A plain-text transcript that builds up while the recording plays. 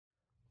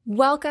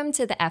Welcome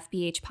to the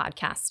FBH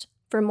podcast.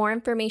 For more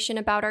information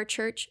about our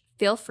church,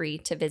 feel free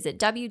to visit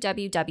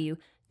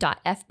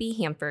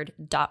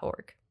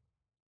www.fbhamford.org.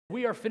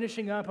 We are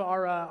finishing up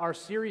our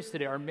series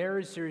today, our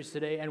marriage series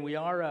today, and we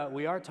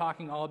are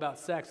talking all about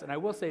sex. And I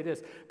will say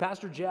this: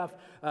 Pastor Jeff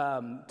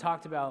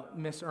talked about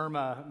Miss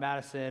Irma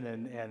Madison,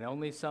 and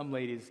only some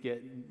ladies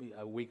get,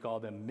 we call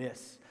them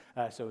Miss.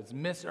 So it's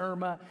Miss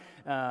Irma,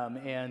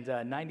 and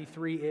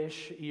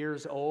 93-ish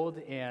years old.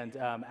 And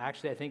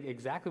actually, I think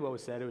exactly what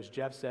was said. It was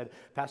Jeff said,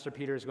 Pastor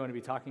Peter is going to be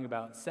talking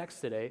about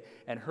sex today,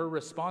 and her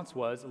response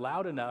was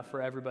loud enough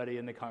for everybody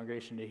in the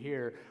congregation to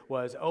hear.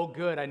 Was, "Oh,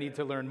 good, I need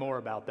to learn more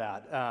about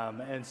that."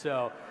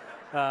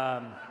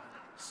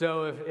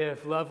 So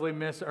if lovely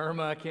Miss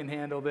Irma can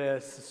handle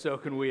this, so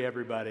can we,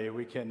 everybody.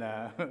 We can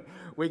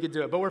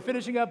do it. But we're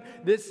finishing up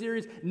this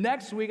series.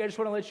 Next week, I just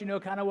want to let you know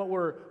kind of what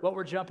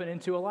we're jumping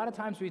into. A lot of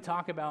times we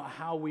talk about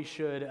how we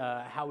should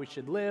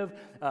live,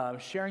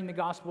 sharing the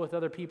gospel with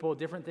other people,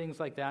 different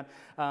things like that.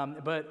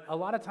 But a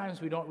lot of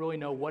times we don't really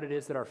know what it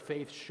is that our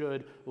faith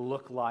should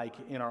look like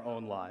in our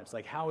own lives.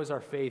 Like, how is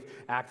our faith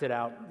acted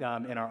out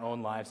in our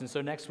own lives? And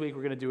so next week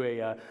we're going to do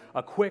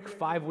a quick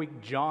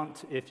 5-week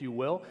jaunt, if you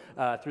will,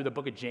 through the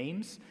book of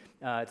James.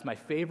 It's my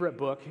favorite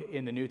book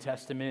in the New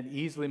Testament,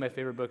 easily my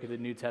favorite book of the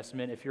New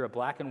Testament. If you're a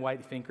black and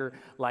white thinker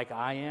like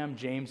I am,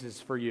 James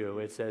is for you.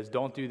 It says,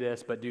 don't do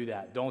this, but do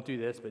that. Don't do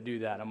this, but do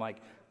that. I'm like,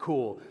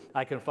 cool,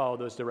 I can follow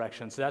those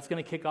directions. So that's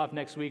going to kick off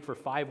next week for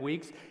 5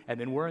 weeks, and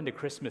then we're into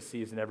Christmas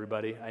season,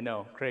 everybody. I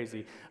know,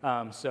 crazy.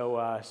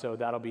 So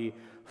that'll be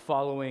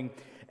following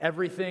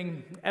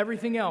everything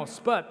else.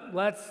 But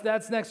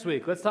that's next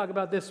week. Let's talk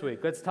about this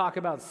week. Let's talk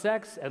about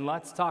sex, and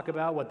let's talk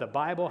about what the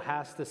Bible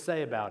has to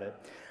say about it.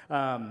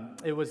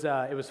 It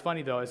was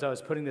funny though, as I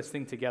was putting this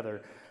thing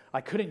together,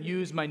 I couldn't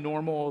use my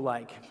normal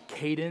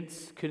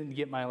cadence, couldn't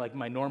get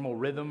my normal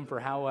rhythm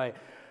for how I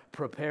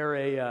prepare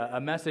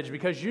a message,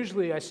 because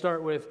usually I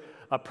start with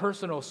a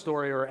personal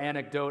story or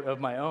anecdote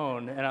of my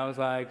own, and I was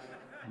like,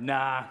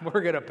 nah,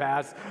 we're gonna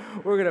pass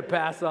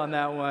on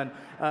that one.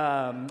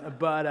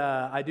 But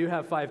I do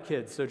have 5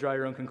 kids, so draw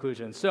your own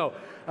conclusions. So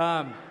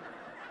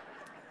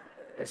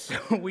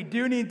we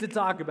do need to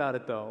talk about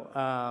it, though,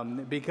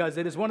 because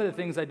it is one of the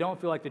things I don't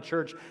feel like the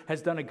church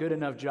has done a good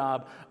enough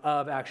job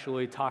of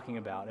actually talking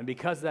about. And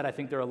because of that, I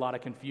think there are a lot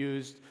of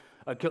confused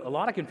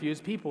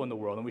people in the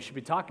world, and we should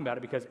be talking about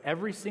it, because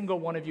every single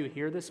one of you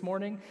here this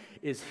morning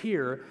is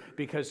here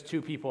because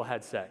 2 people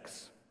had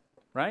sex.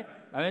 Right?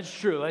 I mean, it's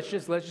true. Let's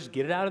just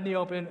get it out in the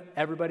open.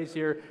 Everybody's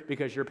here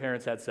because your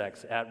parents had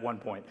sex at one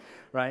point,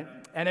 right?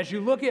 And as you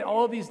look at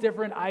all of these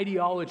different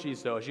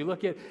ideologies, though, as you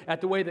look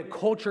at the way that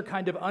culture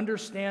kind of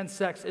understands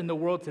sex in the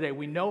world today,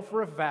 we know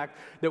for a fact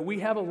that we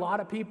have a lot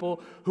of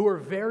people who are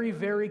very,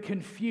 very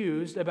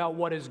confused about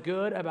what is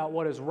good, about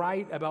what is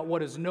right, about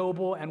what is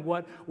noble, and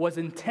what was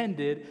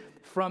intended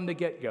from the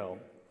get-go.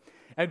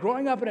 And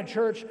growing up in a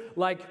church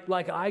like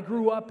I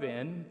grew up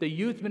in, the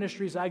youth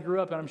ministries I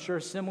grew up in, I'm sure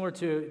similar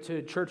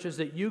to churches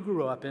that you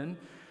grew up in,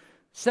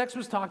 sex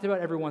was talked about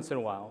every once in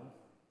a while.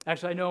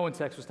 Actually, I know when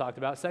sex was talked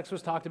about. Sex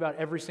was talked about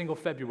every single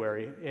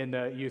February in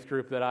the youth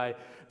group that I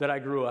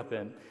grew up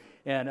in.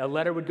 And a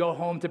letter would go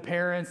home to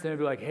parents, and they'd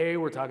be like, hey,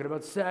 we're talking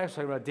about sex,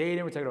 we're talking about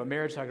dating, we're talking about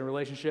marriage, talking about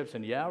relationships,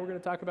 and yeah, we're going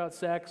to talk about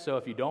sex. So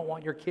if you don't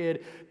want your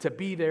kid to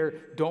be there,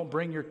 don't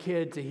bring your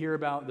kid to hear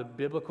about the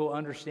biblical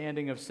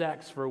understanding of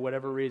sex for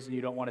whatever reason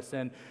you don't want to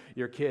send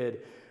your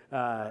kid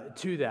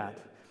to that.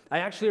 I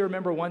actually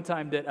remember one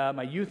time that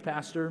my youth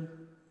pastor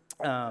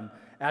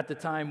at the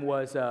time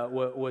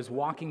was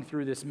walking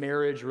through this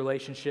marriage,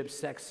 relationship,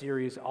 sex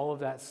series, all of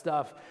that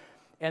stuff,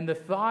 and the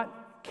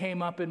thought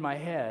came up in my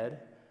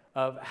head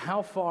of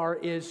how far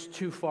is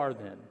too far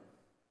then,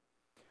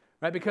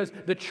 right? Because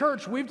the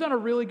church, we've done a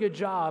really good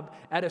job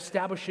at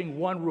establishing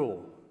one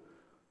rule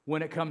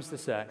when it comes to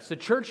sex. The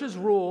church's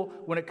rule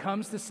when it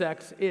comes to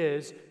sex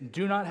is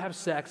do not have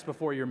sex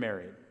before you're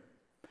married.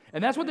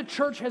 And that's what the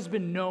church has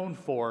been known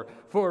for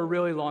a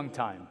really long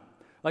time.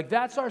 Like,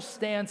 that's our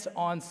stance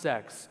on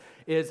sex,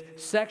 is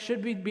sex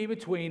should be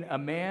between a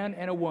man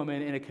and a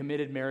woman in a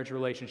committed marriage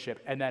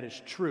relationship. And that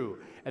is true,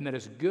 and that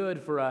is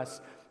good for us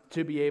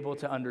to be able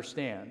to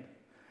understand.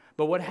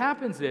 But what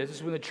happens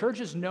is when the church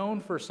is known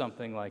for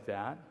something like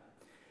that,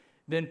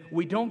 then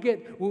we don't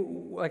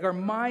our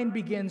mind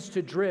begins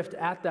to drift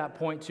at that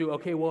point to,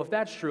 okay, well, if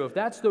that's true, if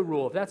that's the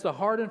rule, if that's the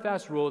hard and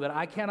fast rule that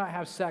I cannot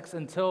have sex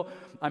until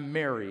I'm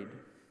married,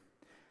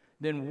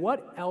 then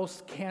what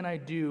else can I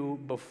do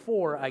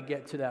before I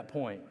get to that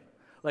point?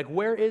 Like,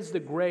 where is the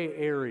gray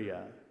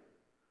area?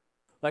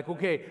 Like,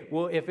 okay,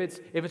 well, if it's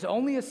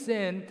only a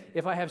sin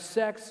if I have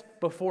sex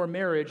before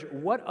marriage,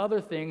 what other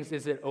things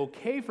is it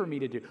okay for me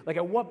to do? Like,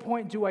 at what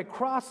point do I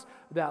cross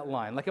that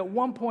line? Like, at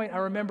one point, I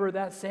remember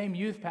that same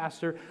youth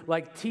pastor,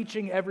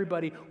 teaching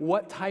everybody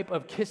what type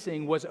of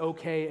kissing was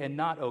okay and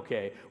not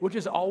okay, which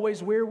is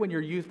always weird when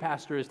your youth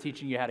pastor is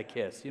teaching you how to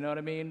kiss. You know what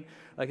I mean?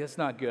 Like, it's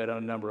not good on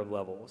a number of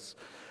levels.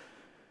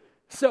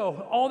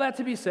 So, all that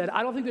to be said,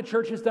 I don't think the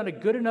church has done a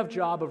good enough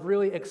job of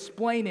really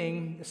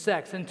explaining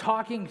sex and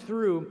talking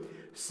through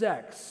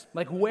sex.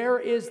 Like, where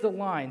is the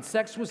line?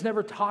 Sex was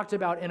never talked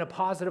about in a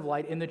positive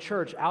light in the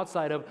church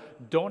outside of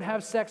don't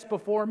have sex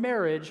before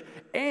marriage,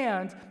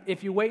 and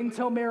if you wait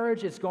until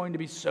marriage, it's going to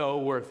be so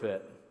worth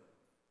it.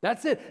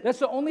 That's it. That's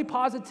the only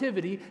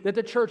positivity that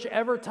the church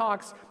ever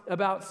talks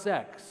about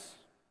sex.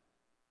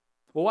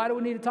 Well, why do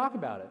we need to talk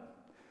about it?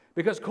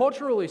 Because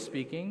culturally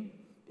speaking,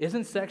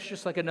 isn't sex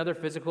just like another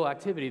physical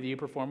activity that you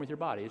perform with your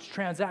body? It's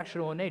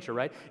transactional in nature,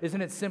 right?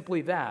 Isn't it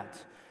simply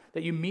that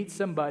you meet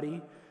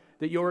somebody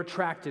that you're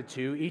attracted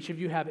to, each of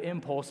you have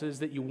impulses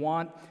that you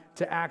want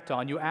to act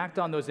on. You act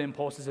on those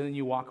impulses and then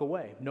you walk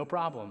away. No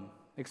problem,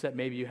 except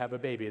maybe you have a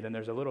baby, then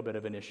there's a little bit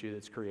of an issue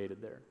that's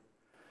created there.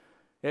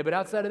 Yeah, but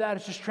outside of that,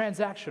 it's just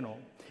transactional.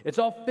 It's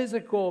all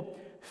physical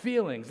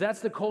feelings.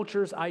 That's the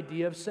culture's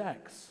idea of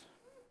sex.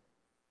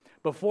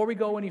 Before we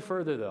go any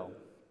further, though,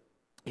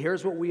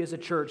 here's what we as a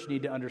church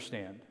need to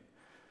understand.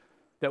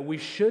 That we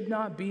should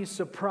not be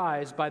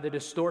surprised by the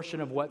distortion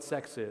of what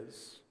sex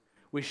is.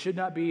 We should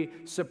not be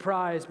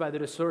surprised by the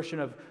distortion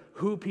of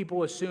who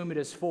people assume it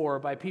is for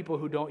by people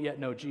who don't yet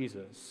know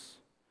Jesus.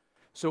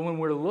 So when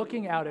we're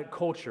looking out at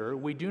culture,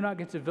 we do not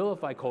get to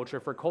vilify culture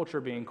for culture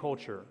being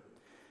culture.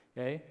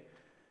 Okay?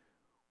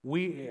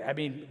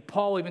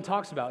 Paul even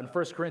talks about in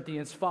 1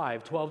 Corinthians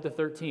 5, 12 to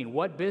 13,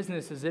 what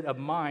business is it of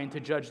mine to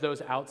judge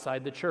those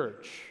outside the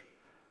church?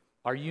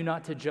 Are you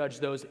not to judge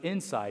those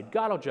inside?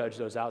 God will judge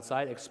those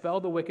outside. Expel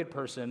the wicked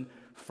person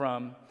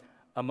from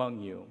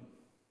among you.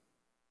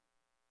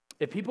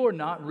 If people are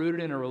not rooted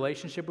in a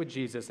relationship with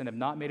Jesus and have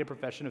not made a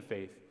profession of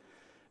faith,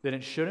 then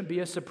it shouldn't be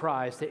a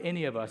surprise to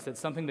any of us that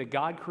something that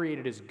God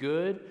created as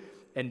good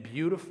and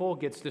beautiful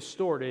gets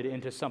distorted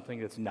into something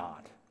that's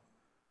not.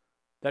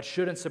 That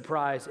shouldn't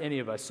surprise any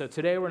of us. So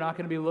today we're not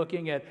going to be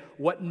looking at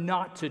what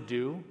not to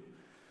do.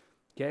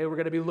 Okay, we're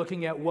going to be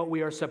looking at what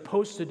we are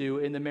supposed to do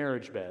in the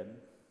marriage bed.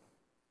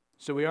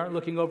 So we aren't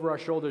looking over our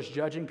shoulders,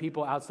 judging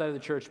people outside of the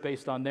church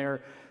based on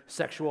their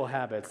sexual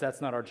habits. That's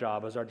not our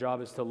job. Our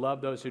job is to love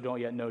those who don't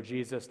yet know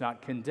Jesus,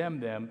 not condemn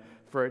them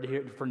for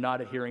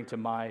not adhering to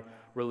my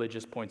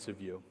religious points of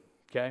view.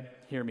 Okay?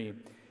 Hear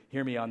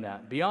me on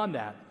that. Beyond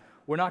that,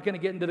 we're not going to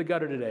get into the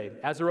gutter today.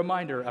 As a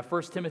reminder,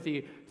 1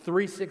 Timothy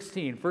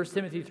 3:16. 1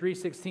 Timothy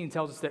 3:16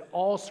 tells us that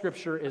all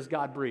Scripture is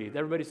God-breathed.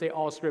 Everybody say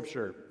all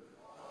Scripture.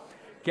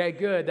 Okay,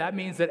 good. That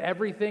means that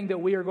everything that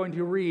we are going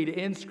to read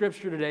in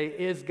Scripture today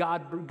is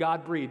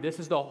God-breathed. This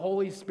is the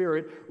Holy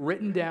Spirit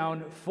written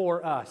down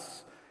for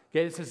us.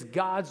 Okay, this is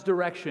God's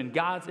direction,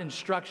 God's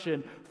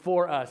instruction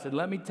for us. And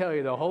let me tell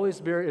you, the Holy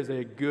Spirit is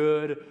a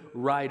good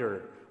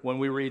writer when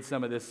we read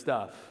some of this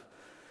stuff.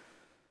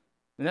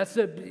 And that's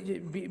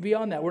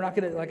beyond that. We're not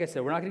going to, like I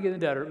said, we're not going to get in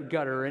the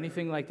gutter or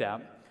anything like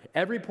that.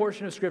 Every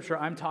portion of Scripture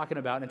I'm talking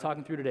about and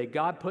talking through today,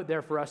 God put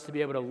there for us to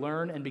be able to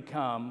learn and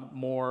become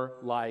more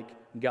like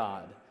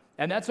God.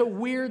 And that's a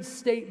weird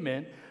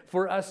statement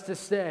for us to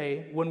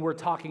say when we're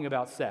talking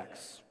about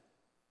sex.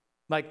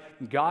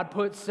 Like, God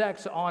put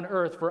sex on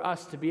earth for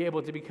us to be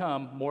able to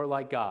become more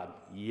like God.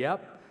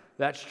 Yep,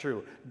 that's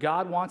true.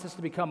 God wants us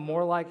to become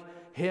more like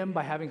Him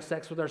by having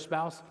sex with our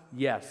spouse?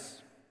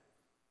 Yes.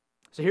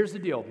 So here's the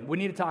deal. We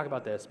need to talk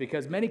about this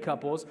because many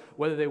couples,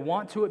 whether they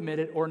want to admit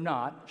it or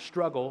not,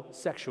 struggle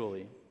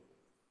sexually.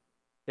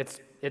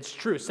 It's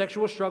true.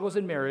 Sexual struggles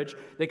in marriage,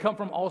 they come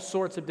from all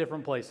sorts of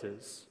different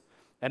places.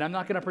 And I'm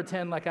not going to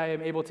pretend like I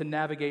am able to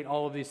navigate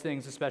all of these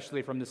things,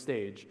 especially from the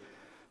stage.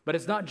 But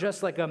it's not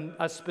just like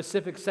a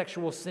specific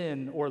sexual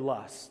sin or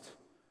lust.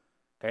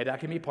 Okay,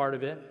 that can be part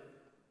of it.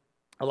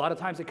 A lot of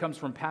times it comes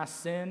from past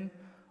sin.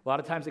 A lot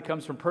of times it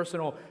comes from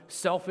personal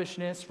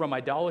selfishness, from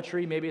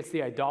idolatry. Maybe it's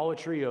the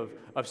idolatry of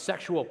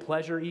sexual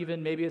pleasure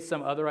even. Maybe it's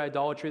some other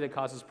idolatry that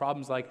causes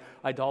problems like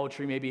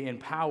idolatry maybe in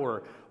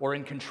power or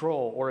in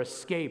control or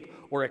escape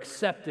or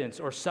acceptance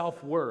or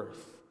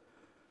self-worth.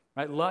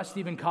 Right? Lust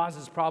even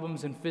causes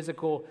problems in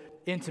physical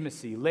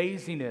intimacy.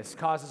 Laziness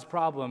causes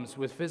problems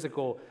with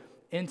physical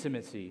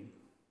intimacy.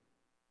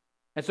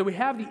 And so we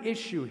have the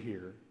issue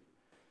here.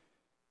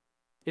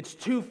 It's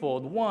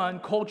twofold. One,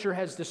 culture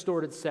has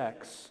distorted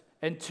sex.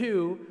 And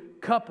two,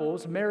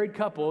 married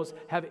couples,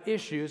 have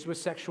issues with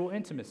sexual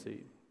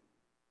intimacy.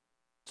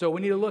 So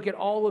we need to look at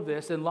all of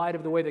this in light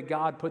of the way that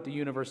God put the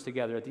universe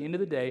together. At the end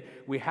of the day,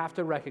 we have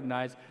to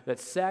recognize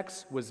that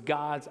sex was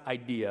God's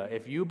idea.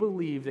 If you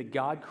believe that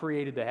God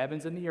created the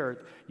heavens and the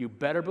earth, you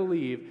better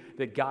believe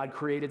that God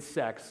created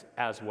sex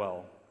as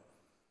well.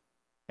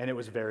 And it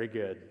was very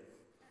good.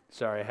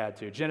 Sorry, I had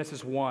to.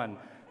 Genesis 1,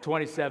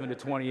 27 to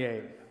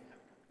 28.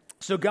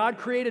 So God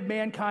created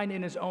mankind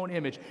in His own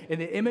image. In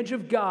the image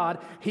of God,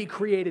 He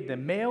created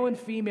them. Male and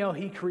female,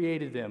 He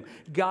created them.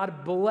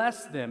 God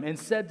blessed them and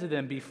said to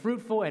them, "Be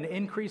fruitful and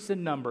increase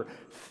in number.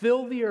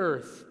 Fill the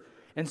earth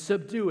and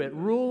subdue it.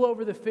 Rule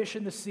over the fish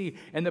in the sea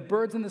and the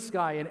birds in the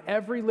sky and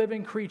every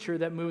living creature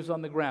that moves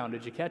on the ground."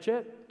 Did you catch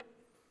it?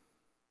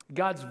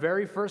 God's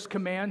very first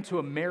command to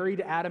a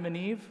married Adam and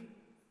Eve: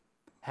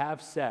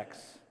 have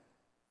sex.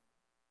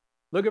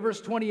 Look at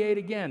verse 28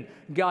 again.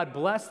 God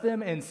blessed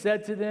them and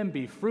said to them,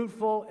 be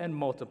fruitful and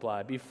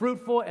multiply. Be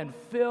fruitful and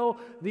fill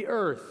the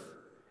earth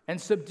and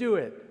subdue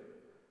it.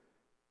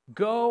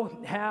 Go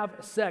have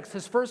sex.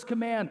 His first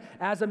command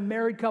as a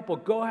married couple,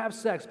 go have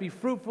sex, be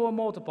fruitful and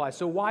multiply.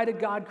 So why did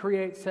God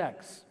create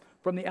sex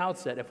from the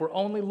outset? If we're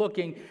only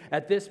looking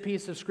at this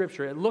piece of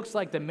scripture, it looks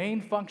like the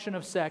main function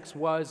of sex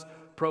was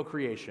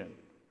procreation.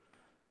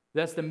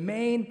 That's the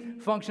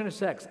main function of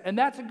sex. And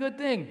that's a good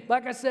thing.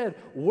 Like I said,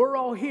 we're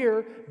all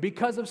here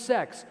because of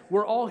sex.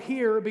 We're all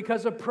here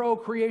because of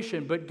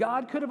procreation. But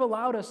God could have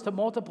allowed us to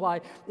multiply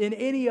in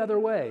any other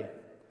way.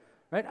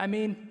 Right? I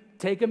mean,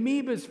 take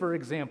amoebas, for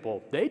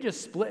example. They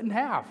just split in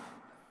half.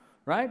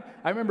 Right?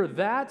 I remember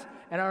that,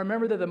 and I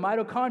remember that the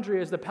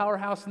mitochondria is the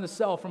powerhouse in the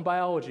cell from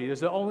biology.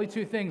 Those are the only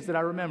two things that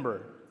I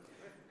remember.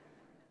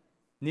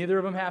 Neither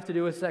of them have to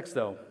do with sex,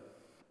 though.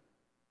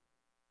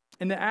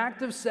 In the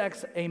act of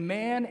sex, a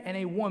man and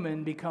a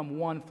woman become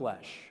one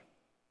flesh.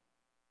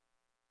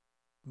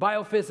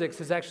 Biophysics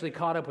has actually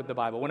caught up with the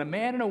Bible. When a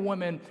man and a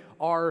woman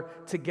are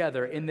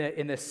together in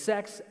the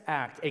sex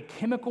act, a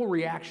chemical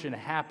reaction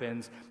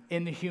happens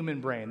in the human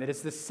brain that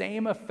is the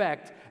same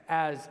effect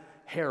as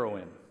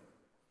heroin.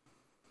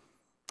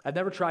 I've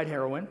never tried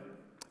heroin,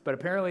 but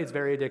apparently it's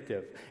very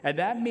addictive. And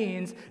that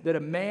means that a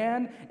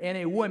man and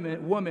a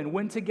woman,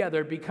 when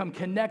together, become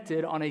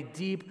connected on a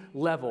deep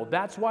level.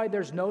 That's why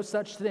there's no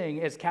such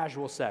thing as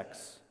casual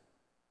sex.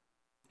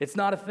 It's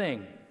not a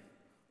thing.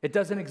 It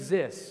doesn't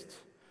exist.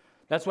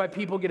 That's why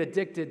people get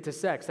addicted to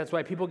sex. That's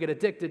why people get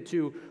addicted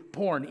to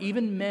porn.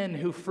 Even men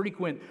who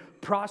frequent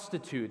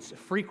prostitutes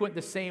frequent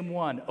the same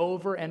one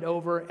over and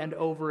over and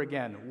over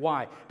again.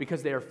 Why?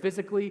 Because they are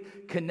physically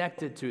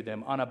connected to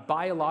them on a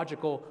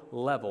biological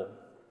level.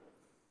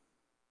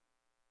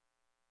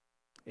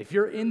 If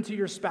you're into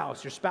your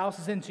spouse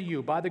is into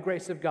you by the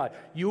grace of God,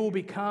 you will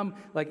become,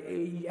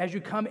 as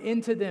you come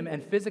into them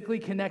and physically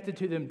connected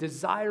to them,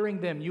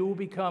 desiring them, you will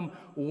become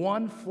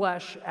one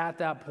flesh at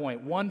that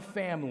point, one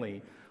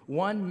family,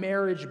 one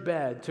marriage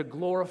bed to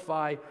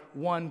glorify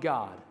one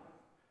God.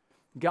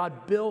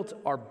 God built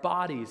our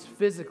bodies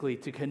physically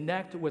to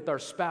connect with our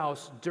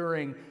spouse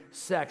during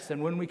sex,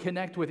 and when we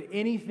connect with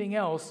anything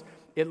else,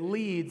 it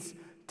leads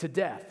to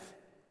death.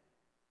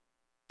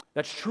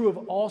 That's true of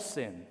all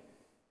sin.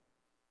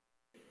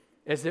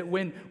 Is that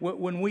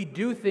when we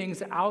do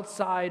things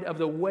outside of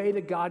the way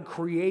that God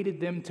created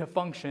them to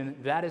function,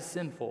 that is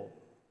sinful.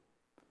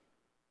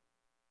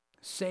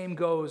 Same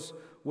goes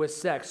with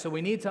sex. So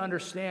we need to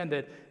understand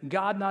that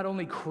God not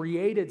only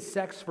created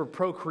sex for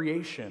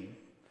procreation,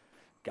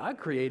 God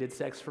created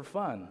sex for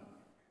fun.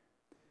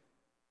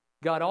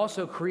 God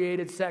also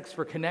created sex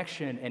for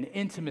connection and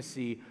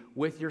intimacy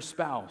with your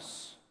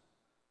spouse.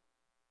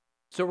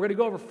 So we're going to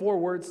go over 4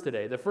 words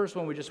today. The first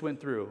one we just went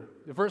through.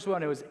 The first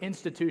one, it was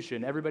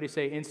institution. Everybody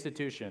say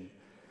institution.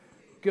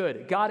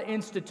 Good. God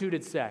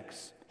instituted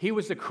sex. He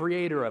was the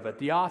creator of it,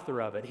 the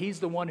author of it. He's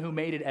the one who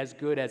made it as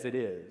good as it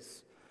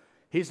is.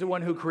 He's the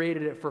one who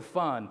created it for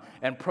fun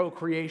and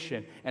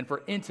procreation and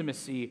for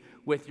intimacy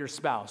with your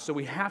spouse. So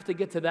we have to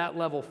get to that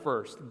level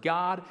first.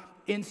 God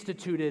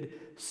instituted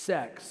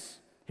sex.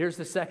 Here's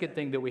the second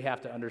thing that we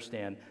have to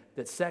understand,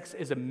 that sex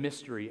is a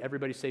mystery.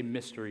 Everybody say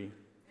mystery.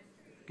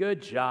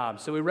 Good job.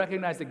 So we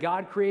recognize that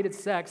God created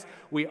sex.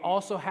 We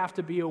also have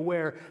to be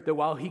aware that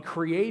while He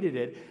created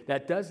it,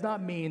 that does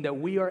not mean that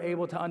we are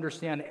able to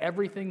understand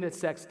everything that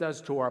sex does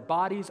to our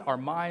bodies, our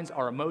minds,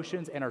 our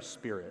emotions, and our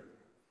spirit.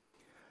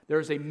 There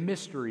is a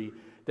mystery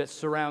that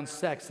surrounds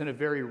sex in a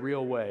very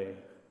real way.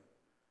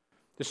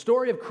 The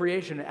story of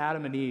creation,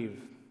 Adam and Eve,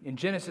 in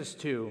Genesis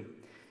 2,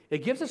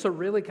 it gives us a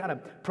really kind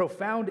of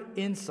profound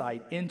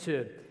insight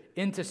into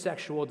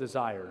sexual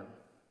desire.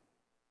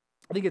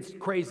 I think it's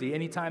crazy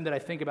anytime that I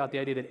think about the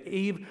idea that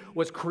Eve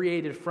was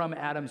created from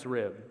Adam's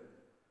rib.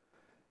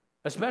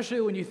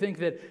 Especially when you think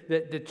that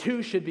the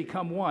two should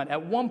become one.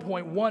 At one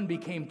point, one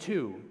became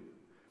two.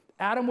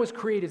 Adam was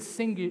created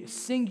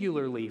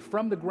singularly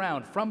from the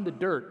ground, from the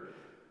dirt.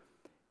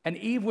 And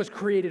Eve was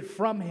created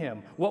from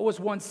him. What was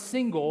once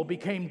single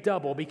became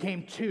double,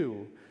 became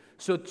two.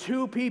 So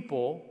 2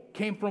 people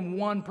came from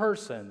one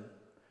person.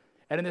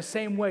 And in the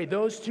same way,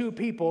 those 2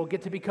 people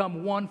get to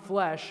become one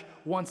flesh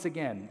once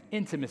again.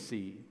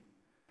 Intimacy.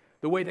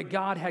 The way that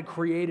God had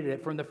created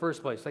it from the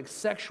first place. Like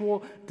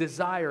sexual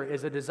desire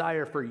is a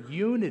desire for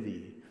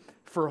unity,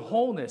 for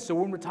wholeness. So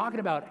when we're talking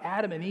about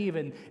Adam and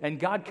Eve and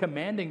God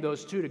commanding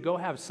those 2 to go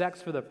have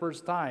sex for the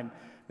first time,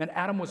 then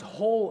Adam was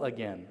whole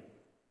again.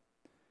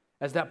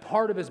 As that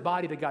part of his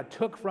body that God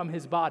took from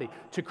his body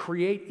to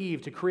create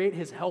Eve, to create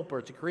his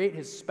helper, to create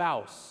his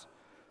spouse,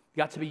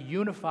 got to be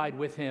unified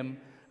with him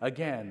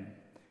again.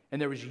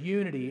 And there was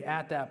unity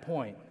at that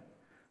point.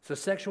 So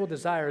sexual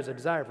desire is a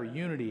desire for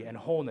unity and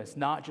wholeness,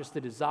 not just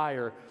a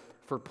desire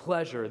for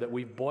pleasure that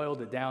we've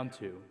boiled it down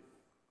to.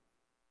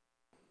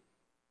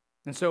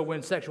 And so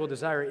when sexual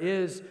desire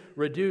is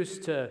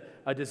reduced to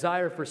a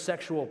desire for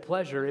sexual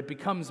pleasure, it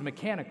becomes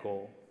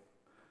mechanical.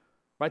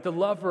 Right? The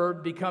lover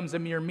becomes a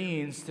mere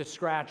means to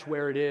scratch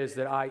where it is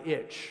that I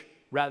itch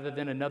rather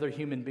than another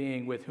human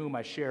being with whom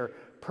I share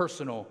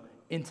personal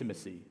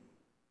intimacy,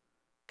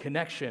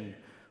 connection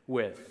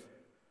with.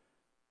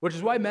 Which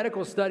is why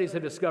medical studies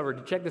have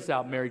discovered, check this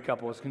out, married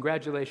couples,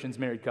 congratulations,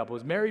 married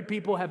couples. Married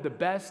people have the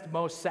best,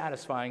 most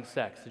satisfying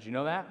sex. Did you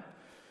know that?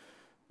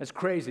 That's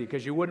crazy,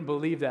 because you wouldn't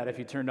believe that if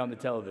you turned on the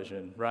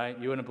television, right?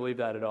 You wouldn't believe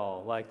that at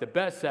all. Like, the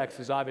best sex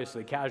is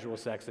obviously casual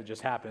sex that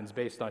just happens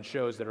based on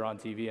shows that are on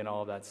TV and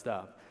all of that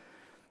stuff.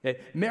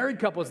 Married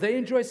couples, they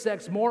enjoy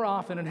sex more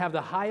often and have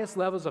the highest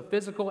levels of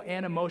physical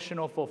and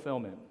emotional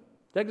fulfillment.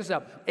 Check this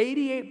out.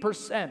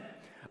 88%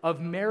 of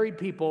married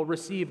people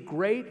receive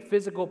great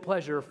physical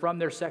pleasure from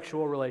their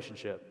sexual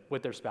relationship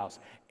with their spouse.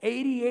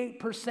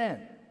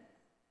 88%.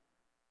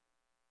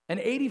 And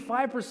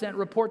 85%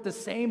 report the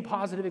same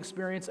positive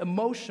experience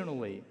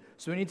emotionally.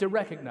 So we need to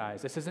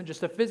recognize this isn't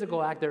just a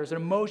physical act, there's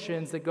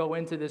emotions that go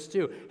into this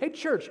too. Hey,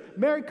 church,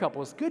 married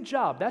couples, good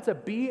job. That's a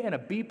B and a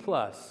B+.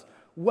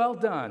 Well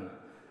done,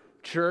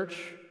 church.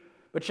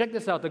 But check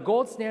this out. The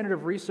gold standard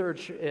of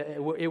research,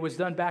 it was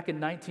done back in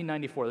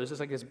 1994. There's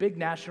this big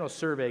national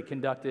survey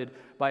conducted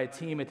by a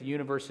team at the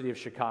University of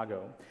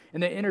Chicago.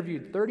 And they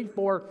interviewed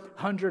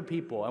 3,400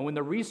 people. And when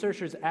the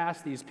researchers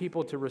asked these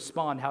people to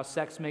respond how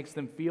sex makes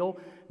them feel,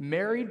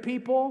 married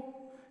people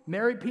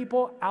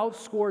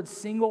outscored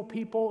single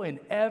people in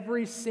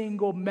every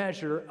single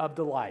measure of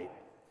delight.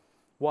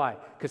 Why?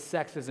 Because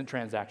sex isn't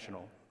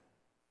transactional.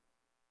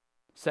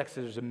 Sex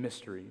is a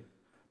mystery.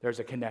 There's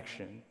a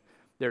connection.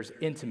 There's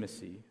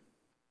intimacy.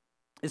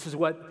 This is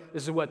what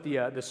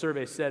the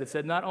survey said. It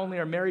said, not only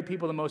are married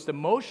people the most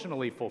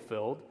emotionally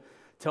fulfilled,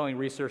 telling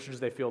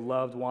researchers they feel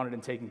loved, wanted,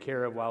 and taken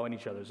care of while in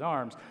each other's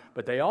arms,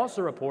 but they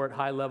also report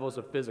high levels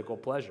of physical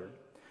pleasure.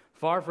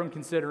 Far from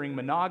considering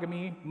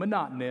monogamy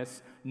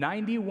monotonous,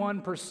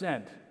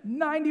 91%,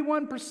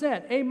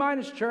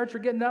 A- church, we're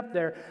getting up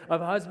there, of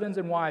husbands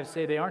and wives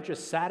say they aren't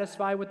just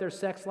satisfied with their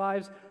sex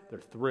lives, they're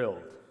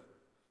thrilled.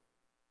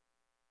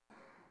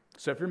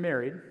 So if you're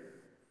married,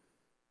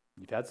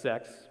 you've had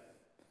sex,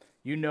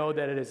 you know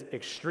that it is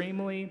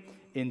extremely,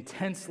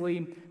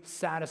 intensely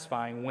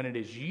satisfying when it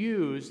is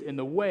used in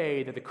the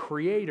way that the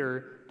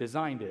Creator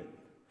designed it.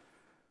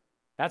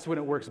 That's when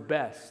it works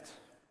best,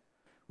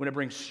 when it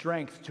brings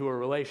strength to a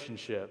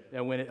relationship,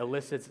 and when it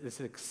elicits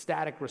this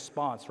ecstatic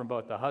response from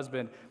both the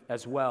husband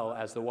as well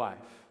as the wife.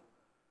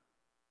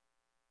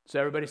 So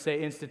everybody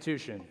say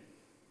institution.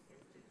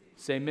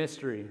 Say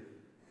mystery.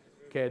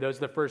 Okay, those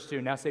are the first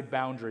two. Now say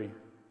boundary.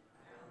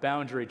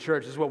 Boundary.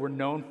 Church, this is what we're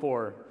known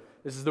for.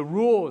 This is the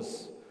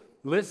rules.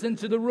 Listen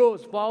to the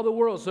rules. Follow the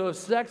rules. So if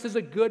sex is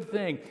a good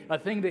thing, a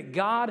thing that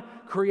God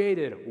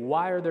created,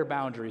 why are there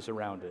boundaries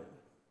around it?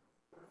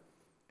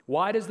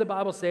 Why does the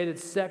Bible say that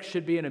sex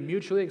should be in a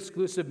mutually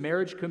exclusive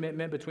marriage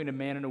commitment between a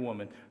man and a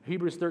woman?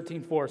 Hebrews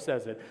 13:4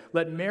 says it.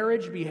 Let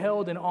marriage be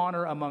held in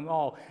honor among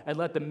all, and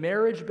let the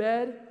marriage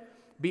bed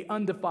be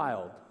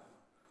undefiled.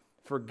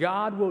 For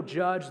God will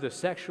judge the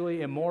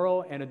sexually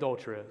immoral and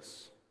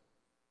adulterous.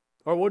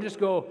 Or we'll just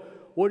go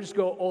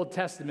Old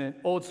Testament,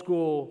 old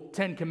school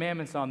 10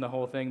 commandments on the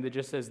whole thing that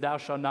just says, thou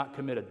shalt not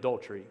commit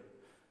adultery.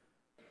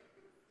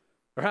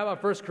 Or how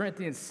about 1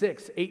 Corinthians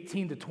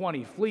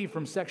 6:18-20? Flee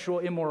from sexual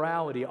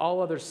immorality.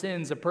 All other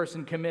sins a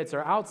person commits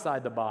are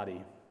outside the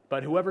body,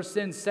 but whoever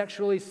sins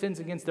sexually sins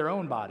against their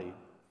own body.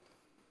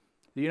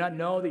 Do you not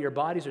know that your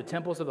bodies are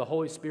temples of the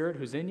Holy Spirit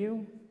who's in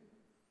you,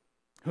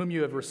 whom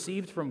you have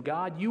received from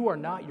God? You are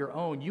not your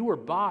own. You were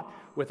bought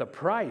with a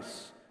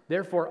price.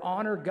 Therefore,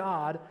 honor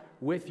God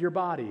with your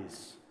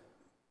bodies.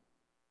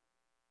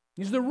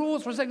 These are the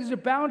rules for sex. These are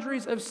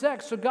boundaries of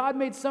sex. So God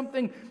made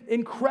something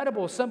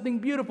incredible, something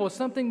beautiful,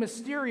 something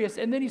mysterious.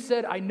 And then he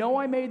said, I know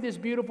I made this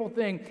beautiful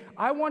thing.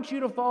 I want you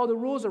to follow the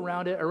rules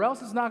around it, or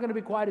else it's not going to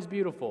be quite as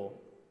beautiful.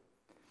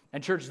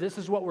 And church, this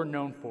is what we're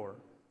known for.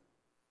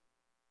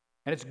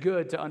 And it's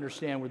good to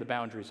understand where the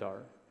boundaries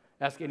are.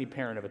 Ask any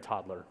parent of a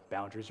toddler.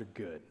 Boundaries are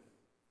good.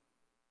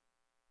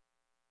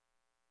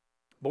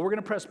 But we're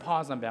going to press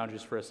pause on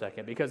boundaries for a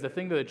second, because the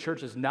thing that the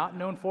church is not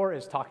known for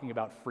is talking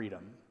about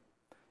freedom.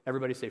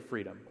 Everybody say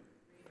freedom.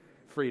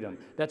 Freedom.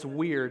 That's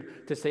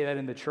weird to say that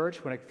in the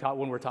church when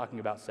we're talking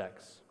about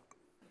sex.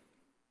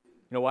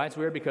 You know why it's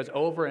weird? Because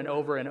over and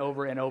over and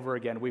over and over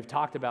again, we've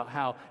talked about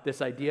how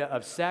this idea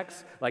of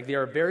sex, like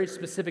there are very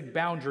specific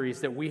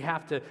boundaries that we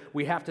have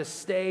to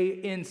stay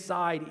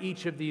inside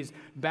each of these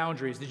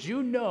boundaries. Did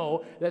you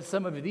know that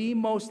some of the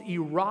most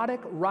erotic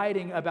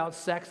writing about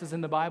sex is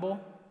in the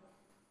Bible?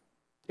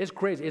 It's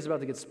crazy. It's about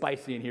to get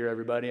spicy in here,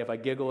 everybody. If I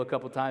giggle a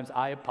couple times,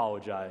 I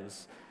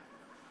apologize.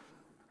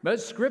 But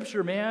it's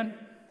scripture, man.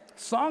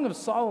 Song of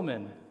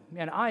Solomon.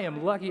 Man, I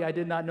am lucky I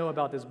did not know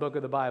about this book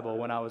of the Bible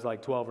when I was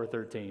like 12 or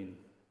 13.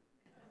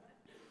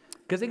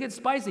 Because it gets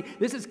spicy.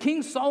 This is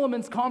King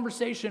Solomon's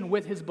conversation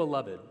with his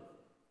beloved.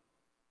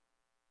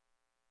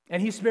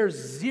 And he spares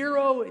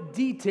zero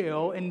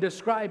detail in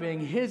describing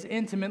his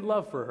intimate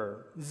love for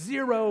her.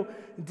 Zero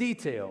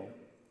detail.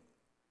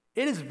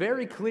 It is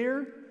very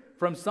clear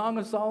from Song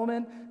of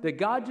Solomon that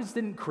God just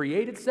didn't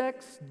create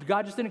sex.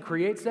 God just didn't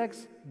create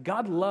sex.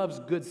 God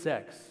loves good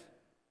sex.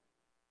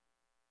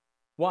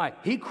 Why?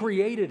 He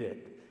created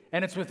it.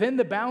 And it's within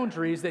the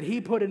boundaries that he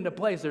put into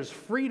place. There's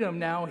freedom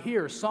now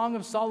here. Song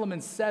of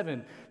Solomon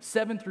 7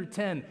 through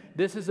 10.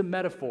 This is a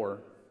metaphor.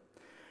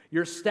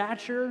 Your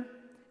stature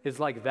is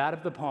like that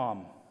of the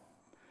palm,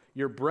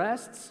 your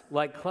breasts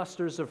like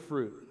clusters of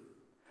fruit.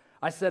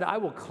 I said, I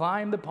will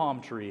climb the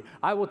palm tree.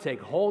 I will take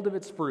hold of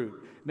its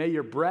fruit. May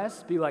your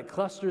breasts be like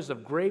clusters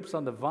of grapes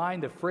on the vine,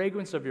 the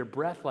fragrance of your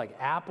breath like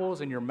apples,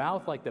 and your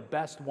mouth like the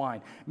best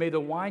wine. May the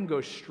wine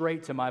go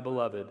straight to my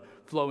beloved,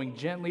 flowing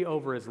gently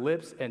over his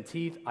lips and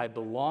teeth. I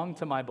belong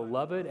to my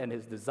beloved, and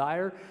his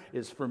desire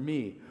is for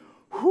me.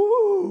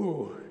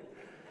 Whoo!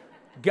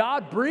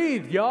 God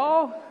breathed,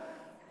 y'all.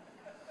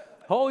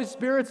 Holy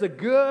Spirit's a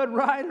good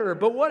writer.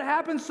 But what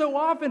happens so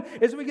often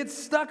is we get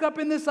stuck up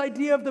in this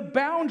idea of the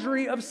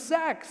boundary of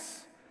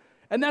sex.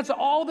 And that's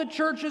all the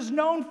church is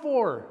known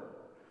for.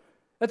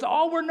 That's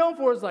all we're known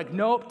for is like,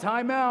 nope,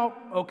 time out.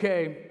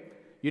 Okay,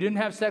 you didn't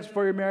have sex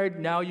before you're married.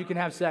 Now you can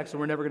have sex, and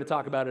we're never going to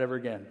talk about it ever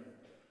again.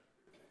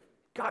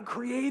 God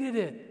created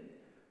it.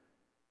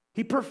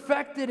 He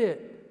perfected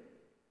it.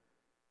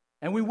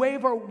 And we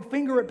wave our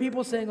finger at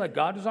people saying, like,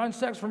 God designed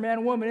sex for man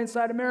and woman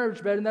inside a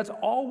marriage bed, and that's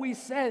all we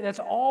say. That's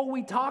all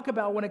we talk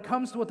about when it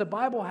comes to what the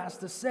Bible has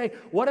to say.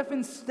 What if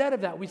instead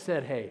of that we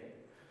said, hey,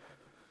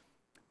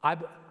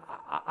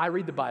 I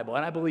read the Bible,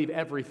 and I believe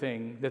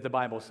everything that the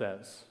Bible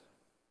says.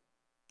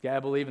 Yeah, I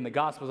believe in the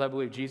Gospels. I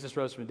believe Jesus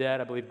rose from the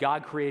dead. I believe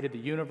God created the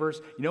universe.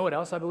 You know what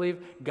else I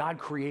believe? God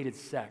created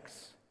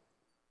sex.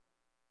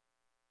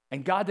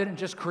 And God didn't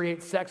just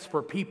create sex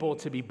for people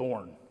to be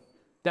born.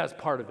 That's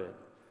part of it.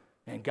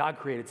 And God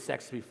created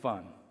sex to be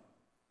fun.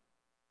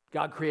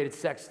 God created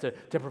sex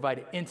to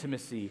provide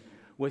intimacy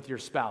with your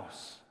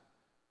spouse.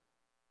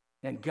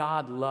 And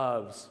God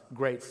loves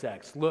great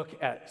sex.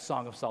 Look at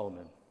Song of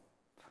Solomon.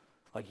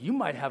 Like, you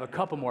might have a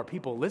couple more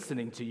people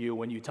listening to you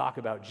when you talk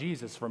about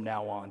Jesus from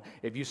now on,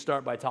 if you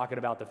start by talking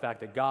about the fact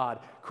that God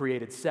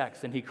created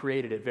sex and he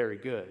created it very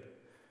good.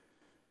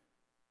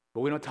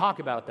 But we don't talk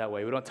about it that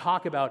way. We don't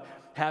talk about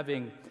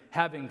having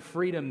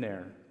freedom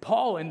there.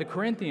 Paul in the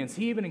Corinthians,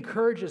 he even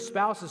encourages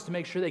spouses to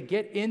make sure they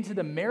get into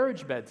the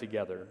marriage bed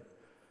together.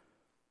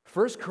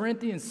 1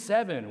 Corinthians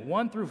 7,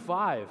 1 through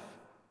 5.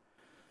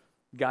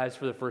 Guys,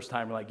 for the first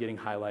time, are like getting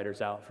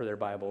highlighters out for their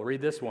Bible.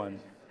 Read this one.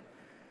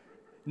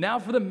 Now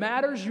for the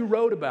matters you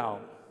wrote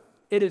about,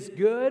 it is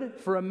good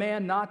for a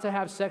man not to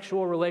have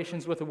sexual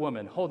relations with a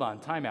woman. Hold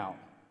on, time out.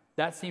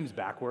 That seems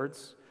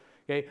backwards.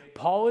 Okay,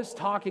 Paul is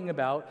talking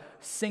about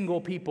single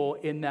people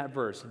in that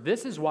verse.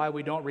 This is why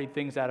we don't read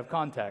things out of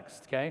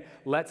context, okay?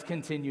 Let's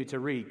continue to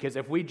read, because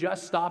if we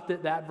just stopped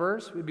at that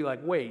verse, we'd be like,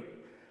 wait,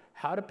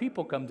 how do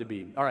people come to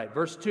be? All right,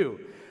 verse 2.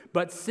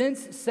 But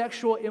since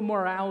sexual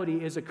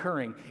immorality is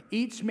occurring,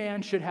 each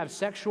man should have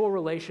sexual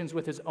relations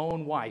with his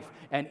own wife,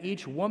 and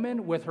each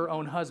woman with her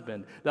own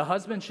husband. The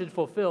husband should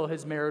fulfill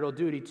his marital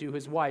duty to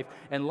his wife,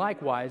 and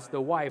likewise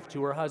the wife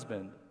to her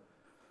husband.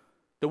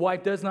 The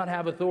wife does not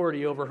have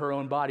authority over her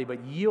own body,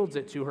 but yields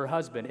it to her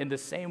husband. In the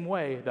same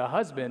way, the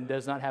husband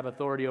does not have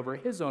authority over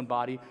his own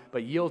body,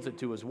 but yields it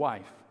to his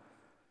wife.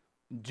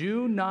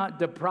 Do not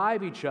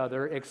deprive each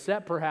other,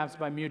 except perhaps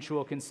by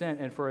mutual consent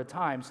and for a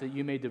time, so that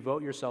you may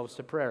devote yourselves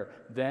to prayer.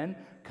 Then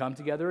come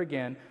together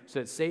again,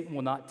 so that Satan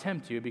will not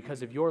tempt you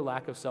because of your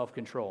lack of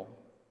self-control.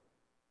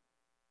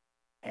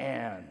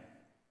 And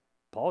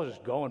Paul's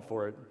just going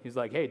for it. He's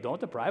like, hey, don't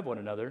deprive one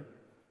another.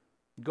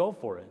 Go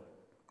for it.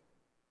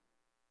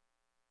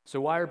 So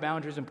why are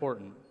boundaries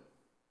important?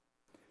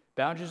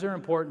 Boundaries are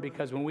important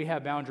because when we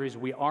have boundaries,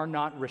 we are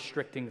not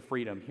restricting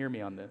freedom. Hear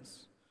me on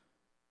this.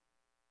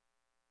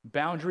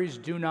 Boundaries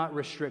do not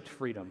restrict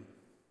freedom.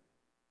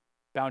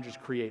 Boundaries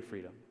create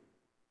freedom.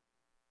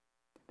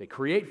 They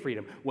create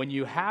freedom. When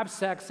you have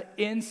sex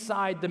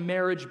inside the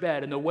marriage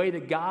bed in the way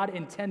that God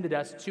intended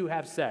us to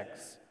have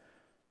sex,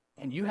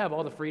 and you have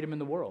all the freedom in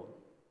the world.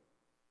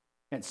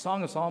 And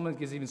Song of Solomon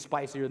is even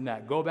spicier than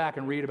that. Go back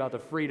and read about the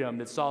freedom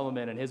that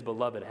Solomon and his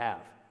beloved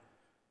have.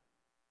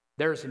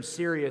 There is some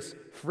serious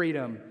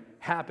freedom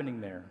happening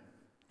there.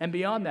 And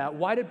beyond that,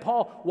 why did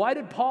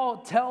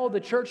Paul tell the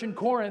church in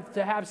Corinth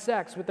to have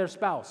sex with their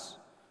spouse?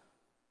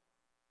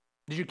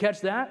 Did you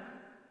catch that?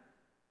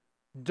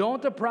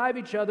 Don't deprive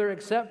each other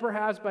except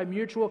perhaps by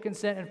mutual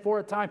consent and for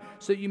a time,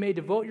 so that you may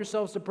devote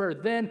yourselves to prayer.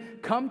 Then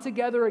come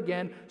together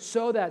again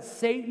so that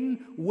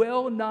Satan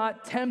will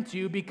not tempt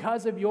you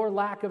because of your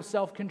lack of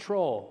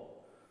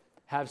self-control.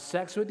 Have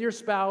sex with your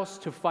spouse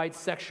to fight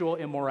sexual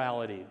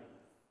immorality.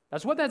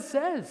 That's what that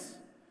says.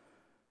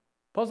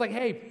 Paul's like,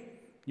 hey,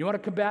 you want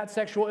to combat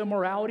sexual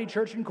immorality,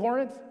 church in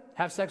Corinth?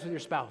 Have sex with your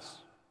spouse.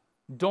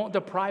 Don't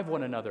deprive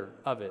one another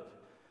of it.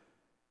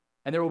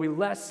 And there will be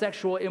less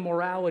sexual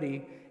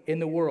immorality in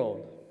the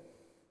world.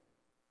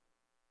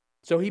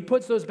 So he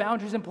puts those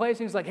boundaries in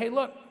place, and he's like, hey,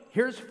 look,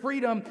 here's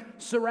freedom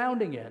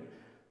surrounding it.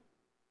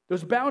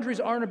 Those boundaries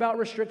aren't about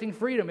restricting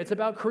freedom. It's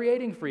about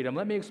creating freedom.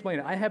 Let me explain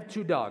it. I have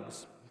 2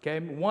 dogs, Okay,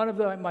 one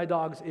of my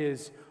dogs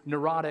is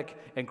neurotic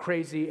and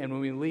crazy, and when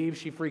we leave,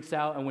 she freaks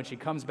out, and when she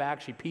comes back,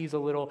 she pees a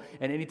little,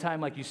 and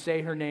anytime like you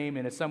say her name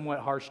in a somewhat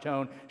harsh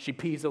tone, she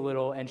pees a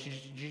little, and she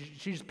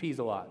just pees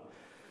a lot.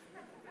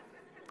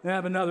 And I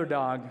have another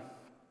dog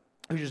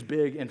who's just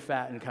big and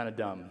fat and kind of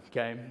dumb,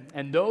 okay?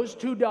 And those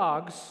two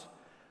dogs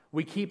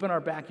we keep in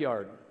our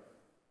backyard.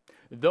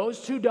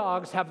 Those two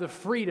dogs have the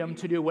freedom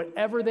to do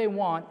whatever they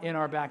want in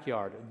our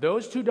backyard.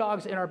 Those two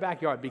dogs in our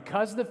backyard,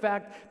 because of the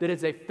fact that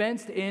it's a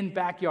fenced-in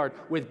backyard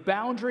with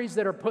boundaries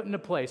that are put into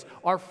place,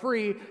 are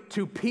free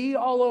to pee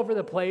all over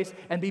the place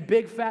and be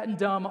big, fat, and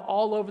dumb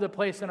all over the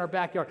place in our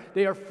backyard.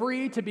 They are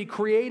free to be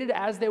created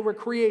as they were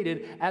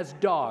created as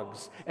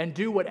dogs and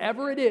do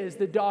whatever it is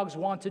that dogs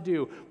want to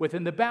do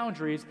within the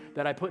boundaries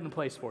that I put in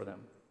place for them.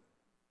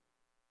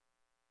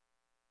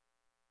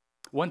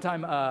 One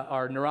time,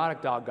 our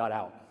neurotic dog got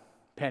out.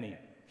 Penny.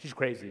 She's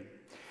crazy.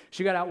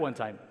 She got out one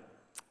time,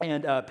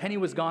 and Penny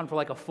was gone for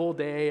like a full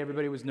day.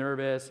 Everybody was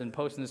nervous, and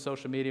posting to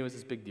social media was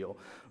this big deal,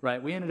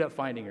 right? We ended up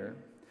finding her.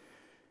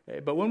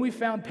 But when we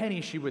found Penny,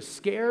 she was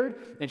scared,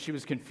 and she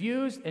was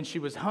confused, and she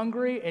was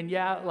hungry, and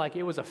like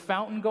it was a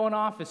fountain going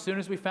off as soon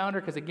as we found her,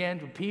 because again,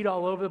 we peed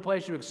all over the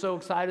place. She was so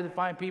excited to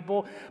find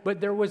people, but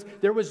there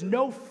was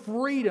no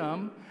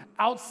freedom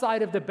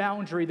outside of the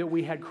boundary that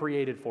we had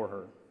created for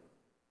her.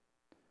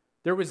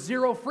 There was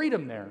zero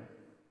freedom there.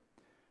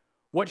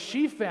 What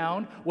she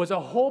found was a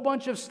whole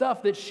bunch of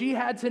stuff that she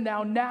had to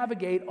now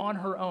navigate on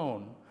her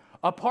own,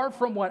 apart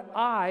from what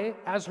I,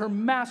 as her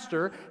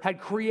master,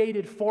 had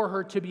created for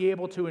her to be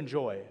able to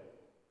enjoy.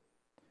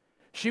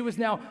 She was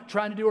now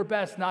trying to do her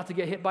best not to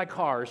get hit by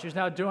cars. She was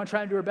now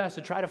trying to do her best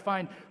to try to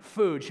find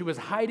food. She was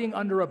hiding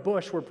under a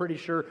bush, we're pretty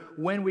sure,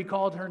 when we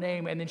called her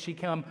name, and then she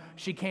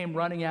came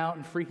running out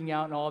and freaking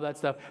out and all that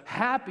stuff,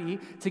 happy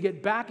to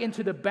get back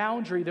into the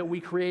boundary that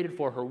we created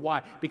for her.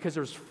 Why? Because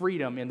there's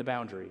freedom in the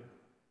boundary.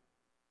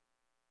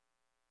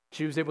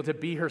 She was able to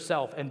be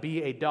herself and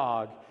be a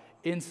dog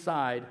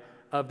inside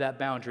of that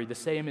boundary. The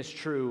same is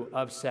true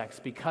of sex.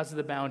 Because of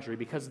the boundary,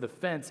 because of the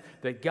fence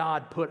that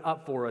God put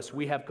up for us,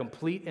 we have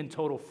complete and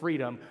total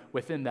freedom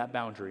within that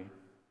boundary.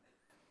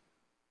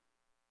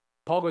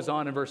 Paul goes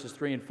on in verses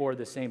 3 and 4 of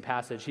the same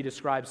passage. He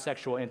describes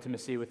sexual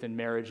intimacy within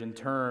marriage in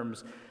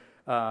terms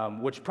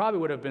which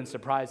probably would have been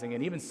surprising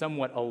and even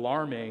somewhat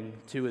alarming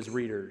to his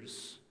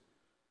readers.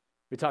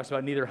 He talks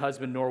about neither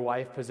husband nor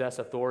wife possess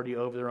authority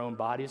over their own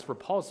bodies. For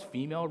Paul's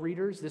female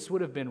readers, this would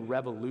have been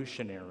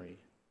revolutionary.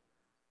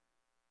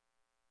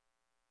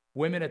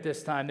 Women at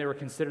this time, they were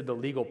considered the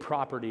legal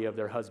property of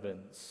their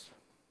husbands.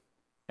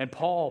 And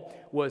Paul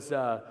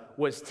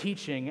was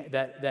teaching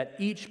that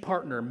each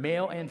partner,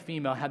 male and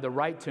female, had the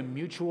right to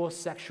mutual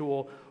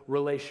sexual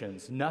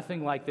relations.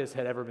 Nothing like this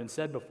had ever been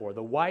said before.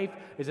 The wife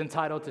is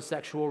entitled to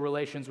sexual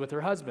relations with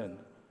her husband.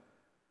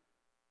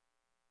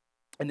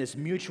 And this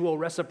mutual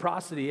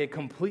reciprocity, it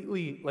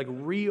completely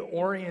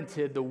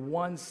reoriented the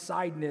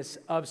one-sidedness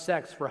of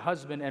sex for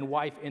husband and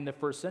wife in the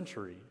first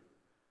century.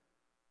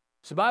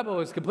 So the Bible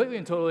is completely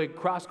and totally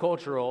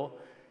cross-cultural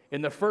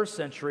in the first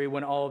century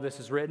when all of this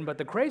is written. But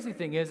the crazy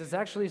thing is, it's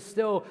actually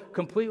still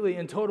completely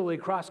and totally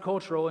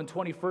cross-cultural in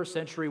 21st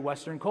century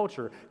Western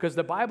culture. Because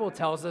the Bible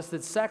tells us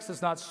that sex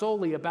is not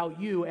solely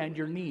about you and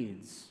your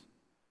needs.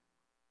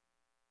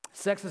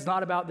 Sex is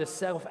not about this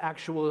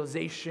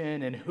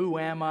self-actualization and who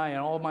am I and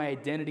all my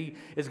identity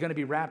is going to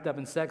be wrapped up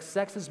in sex.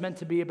 Sex is meant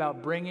to be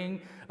about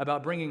bringing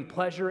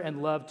pleasure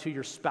and love to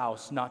your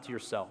spouse, not to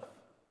yourself.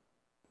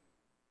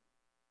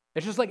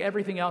 It's just like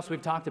everything else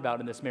we've talked about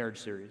in this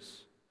marriage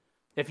series.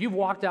 If you've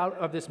walked out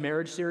of this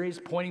marriage series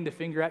pointing the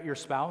finger at your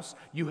spouse,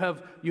 you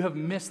have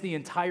missed the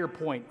entire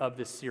point of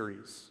this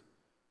series.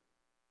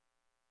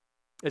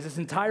 As this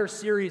entire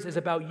series is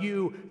about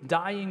you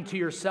dying to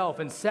yourself,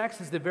 and sex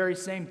is the very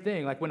same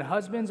thing. Like when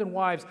husbands and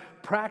wives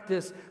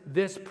practice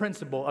this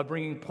principle of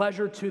bringing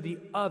pleasure to the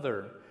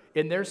other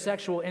in their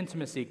sexual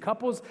intimacy,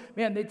 couples,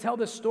 man, they tell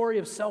the story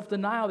of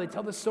self-denial. They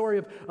tell the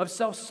story of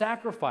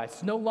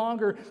self-sacrifice. No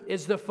longer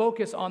is the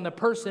focus on the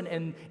person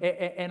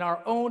and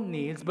our own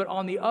needs, but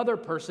on the other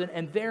person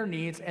and their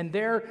needs and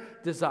their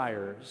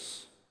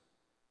desires.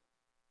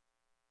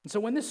 And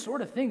so when this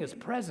sort of thing is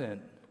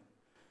present,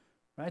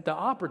 right, the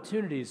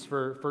opportunities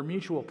for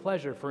mutual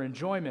pleasure, for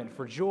enjoyment,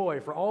 for joy,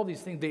 for all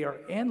these things, they are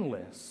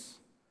endless.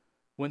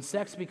 When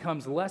sex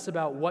becomes less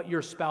about what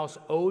your spouse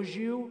owes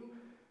you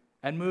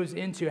and moves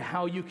into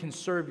how you can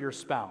serve your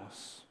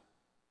spouse.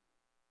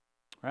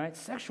 Right?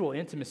 Sexual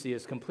intimacy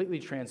is completely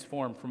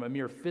transformed from a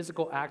mere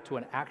physical act to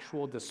an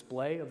actual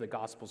display of the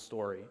gospel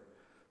story,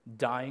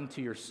 dying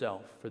to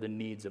yourself for the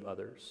needs of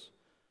others.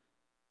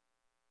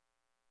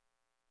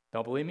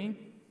 Don't believe me?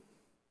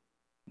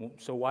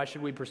 So why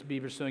should we be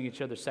pursuing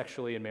each other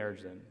sexually in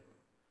marriage then?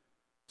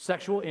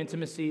 Sexual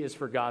intimacy is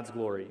for God's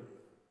glory.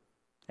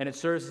 And it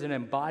serves as an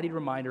embodied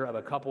reminder of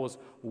a couple's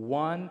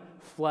one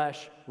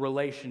flesh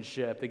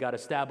relationship that got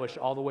established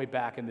all the way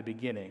back in the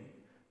beginning,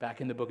 back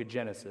in the book of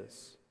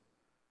Genesis.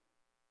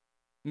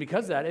 And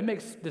because of that,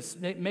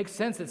 it makes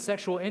sense that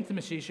sexual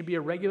intimacy should be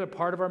a regular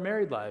part of our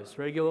married lives.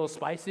 Ready to get a little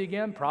spicy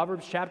again?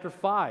 Proverbs chapter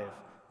 5.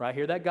 right?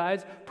 Hear that,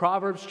 guys?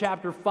 Proverbs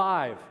chapter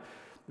 5,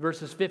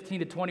 verses 15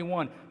 to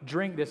 21.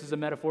 Drink, this is a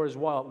metaphor as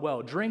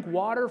well. Drink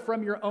water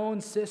from your own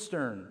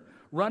cistern,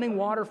 running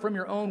water from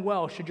your own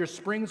well. Should your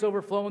springs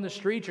overflow in the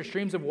streets, your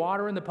streams of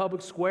water in the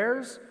public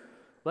squares?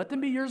 Let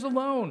them be yours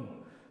alone,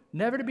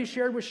 never to be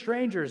shared with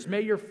strangers. May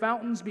your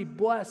fountains be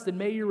blessed, and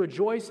may you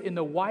rejoice in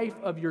the wife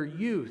of your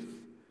youth.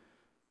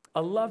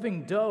 A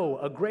loving doe,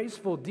 a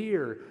graceful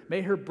deer,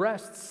 may her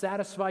breasts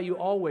satisfy you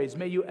always.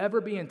 May you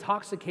ever be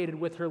intoxicated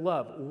with her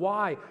love.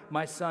 Why,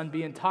 my son,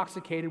 be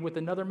intoxicated with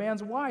another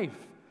man's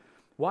wife?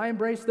 Why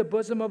embrace the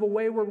bosom of a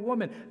wayward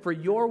woman? For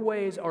your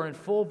ways are in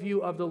full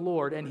view of the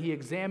Lord, and he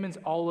examines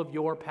all of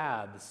your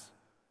paths.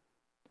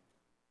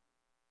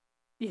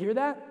 You hear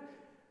that?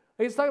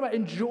 He's talking about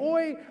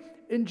enjoy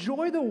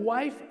the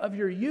wife of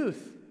your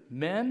youth,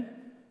 men.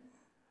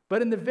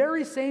 But in the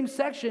very same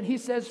section, he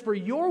says, for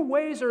your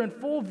ways are in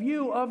full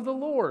view of the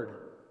Lord.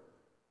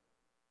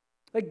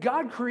 Like,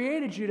 God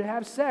created you to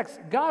have sex.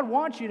 God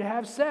wants you to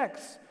have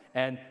sex.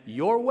 And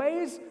your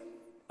ways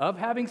of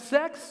having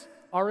sex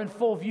are in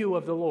full view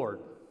of the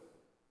Lord.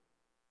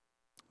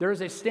 There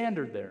is a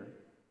standard there.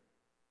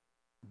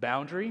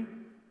 Boundary,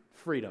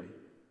 freedom.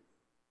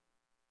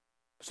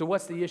 So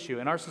what's the issue?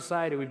 In our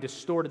society, we've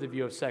distorted the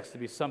view of sex to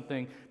be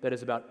something that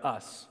is about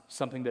us,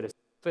 something that is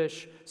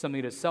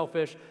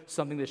selfish,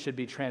 something that should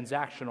be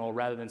transactional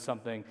rather than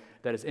something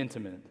that is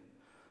intimate.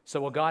 So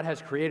while God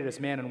has created us,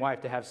 man and wife,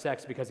 to have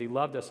sex because he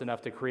loved us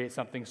enough to create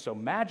something so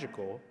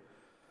magical,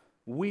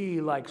 we,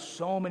 like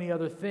so many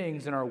other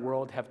things in our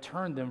world, have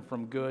turned them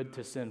from good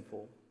to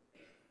sinful.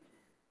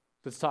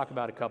 Let's talk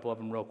about a couple of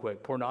them real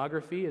quick.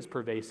 Pornography is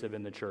pervasive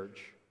in the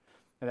church,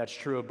 and that's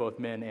true of both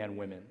men and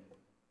women.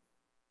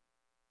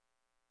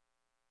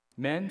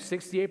 Men,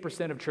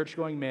 68% of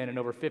church-going men and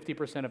over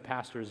 50% of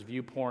pastors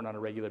view porn on a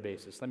regular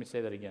basis. Let me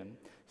say that again.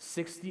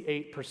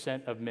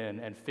 68% of men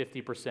and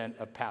 50%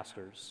 of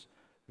pastors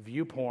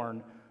view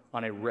porn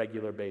on a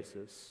regular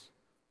basis.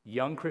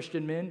 Young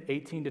Christian men,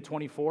 18 to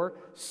 24,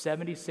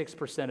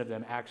 76% of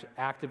them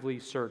actively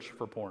search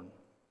for porn.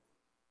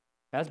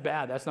 That's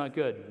bad. That's not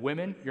good.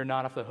 Women, you're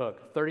not off the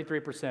hook.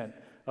 33%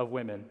 of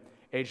women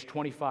aged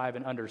 25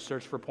 and under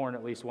search for porn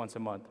at least once a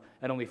month.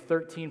 And only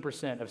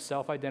 13% of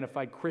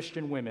self-identified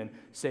Christian women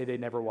say they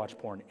never watch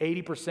porn.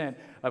 80%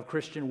 of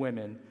Christian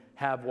women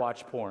have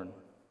watched porn.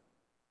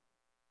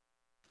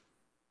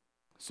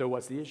 So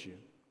what's the issue?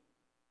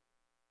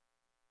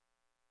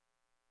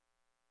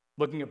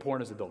 Looking at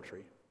porn is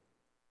adultery.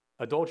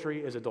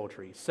 Adultery is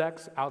adultery.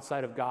 Sex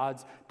outside of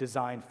God's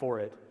design for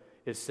it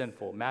is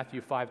sinful.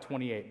 Matthew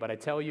 5:28. But I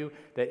tell you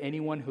that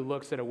anyone who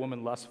looks at a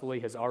woman lustfully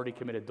has already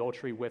committed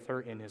adultery with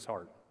her in his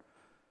heart.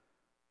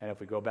 And if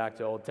we go back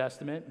to Old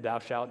Testament, thou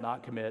shalt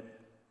not commit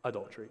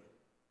adultery.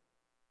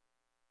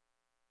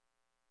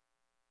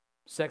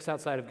 Sex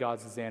outside of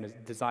God's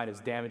design is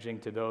damaging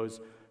to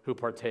those who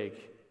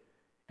partake.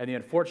 And the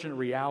unfortunate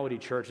reality,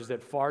 church, is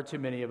that far too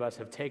many of us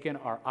have taken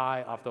our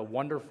eye off the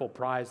wonderful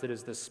prize that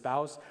is the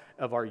spouse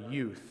of our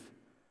youth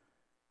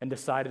and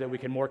decided that we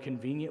can more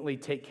conveniently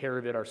take care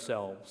of it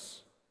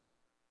ourselves.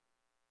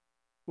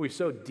 We've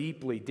so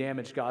deeply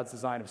damaged God's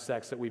design of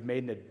sex that we've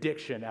made an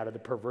addiction out of the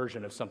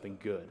perversion of something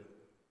good.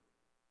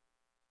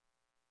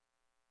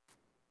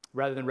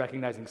 Rather than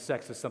recognizing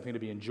sex as something to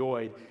be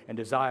enjoyed and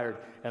desired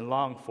and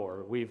longed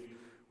for, we've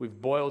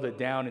boiled it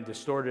down and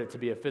distorted it to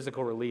be a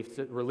physical release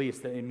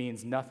that it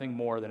means nothing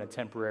more than a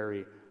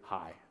temporary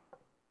high.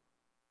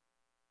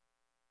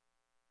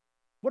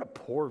 What a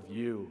poor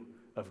view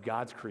of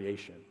God's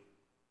creation.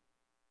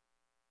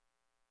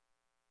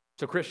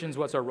 So Christians,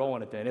 what's our role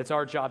in it then? It's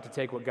our job to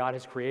take what God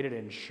has created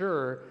and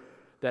ensure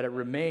that it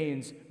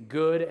remains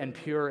good and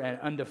pure and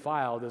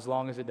undefiled as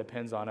long as it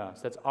depends on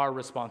us. That's our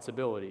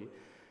responsibility.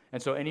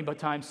 And so any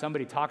time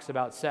somebody talks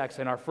about sex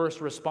and our first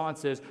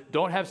response is,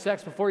 don't have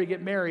sex before you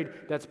get married,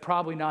 that's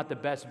probably not the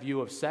best view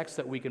of sex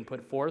that we can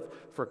put forth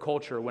for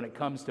culture when it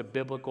comes to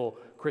biblical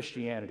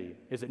Christianity.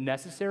 Is it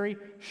necessary?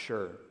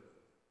 Sure.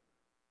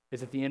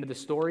 Is it the end of the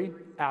story?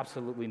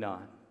 Absolutely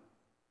not.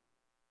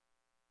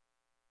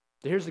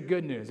 Here's the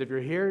good news. If you're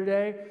here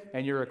today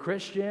and you're a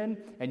Christian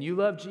and you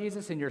love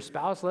Jesus and your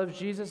spouse loves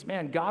Jesus,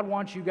 man, God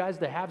wants you guys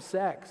to have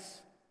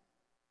sex.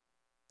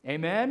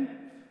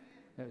 Amen?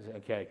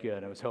 Okay,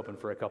 good. I was hoping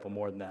for a couple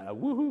more than that.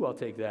 Woohoo, I'll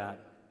take that.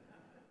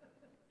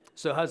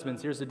 So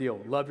husbands, here's the deal.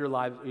 Love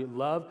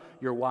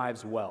your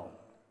wives well,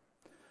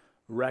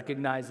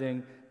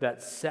 recognizing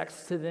that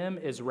sex to them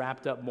is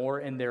wrapped up more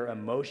in their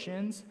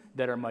emotions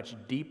that are much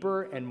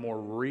deeper and more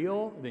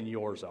real than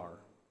yours are.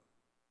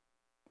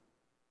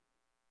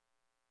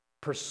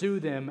 Pursue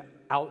them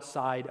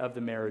outside of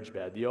the marriage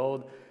bed. The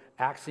old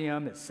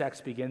axiom that sex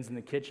begins in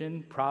the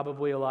kitchen,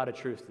 probably a lot of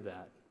truth to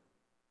that.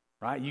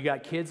 Right? You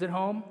got kids at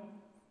home,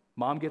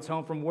 mom gets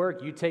home from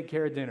work, you take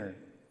care of dinner.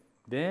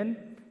 Then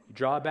you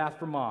draw a bath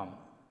for mom.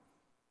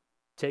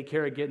 Take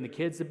care of getting the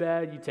kids to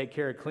bed, you take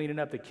care of cleaning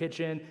up the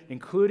kitchen,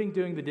 including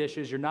doing the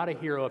dishes. You're not a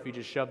hero if you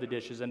just shove the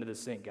dishes into the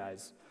sink,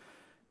 guys.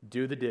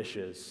 Do the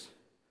dishes.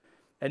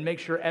 and make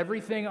sure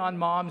everything on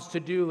mom's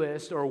to-do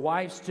list or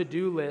wife's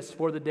to-do list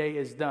for the day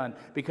is done.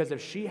 Because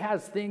if she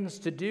has things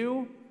to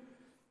do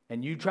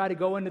and you try to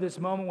go into this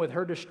moment with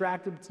her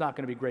distracted, it's not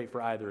going to be great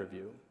for either of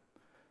you.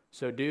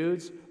 So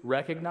dudes,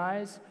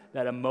 recognize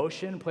that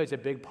emotion plays a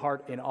big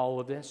part in all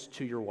of this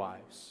to your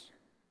wives.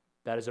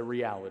 That is a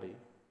reality.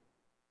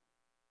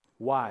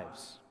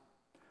 Wives,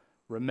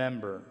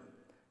 remember,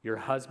 your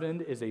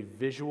husband is a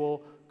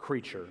visual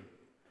creature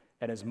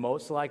and is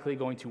most likely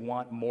going to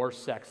want more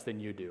sex than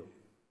you do.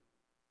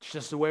 It's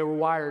just the way we're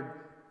wired.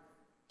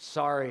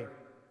 Sorry.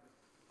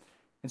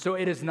 And so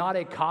it is not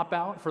a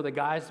cop-out for the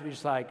guys to be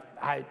just like,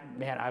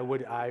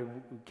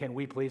 can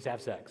we please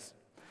have sex?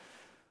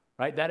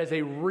 Right? That is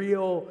a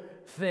real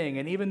thing.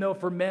 And even though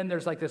for men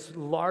there's like this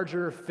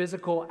larger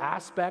physical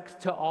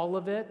aspect to all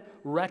of it,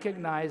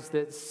 recognize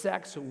that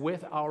sex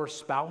with our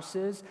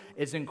spouses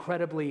is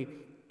incredibly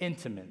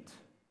intimate.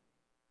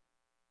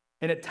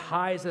 And it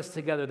ties us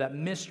together. That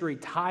mystery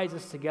ties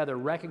us together,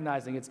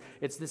 recognizing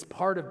it's this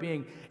part of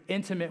being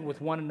intimate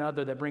with one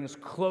another that brings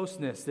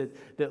closeness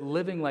that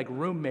living like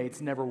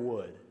roommates never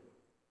would.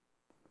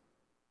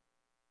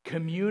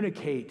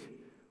 Communicate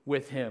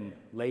with him,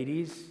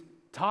 ladies.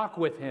 Talk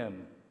with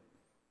him.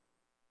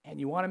 And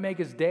you want to make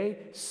his day?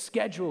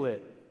 Schedule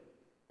it.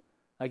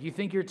 Like you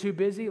think you're too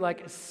busy?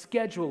 Like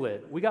schedule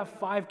it. We got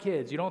 5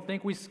 kids. You don't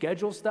think we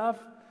schedule stuff?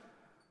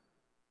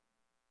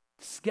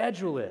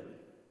 Schedule it.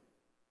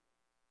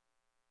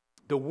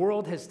 The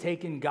world has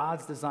taken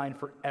God's design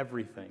for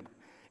everything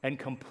and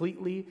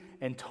completely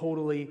and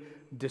totally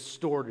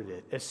distorted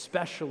it,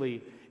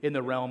 especially in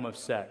the realm of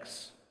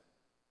sex.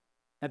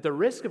 At the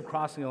risk of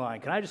crossing the line,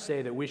 can I just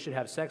say that we should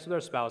have sex with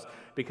our spouse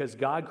because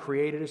God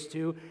created us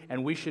to,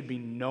 and we should be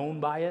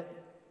known by it?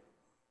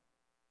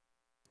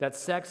 That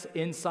sex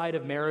inside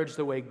of marriage,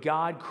 the way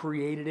God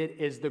created it,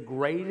 is the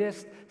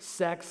greatest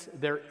sex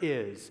there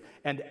is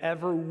and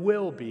ever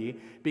will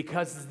be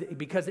because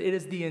it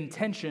is the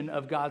intention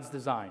of God's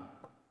design.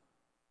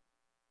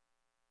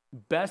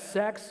 Best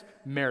sex,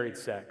 married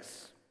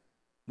sex.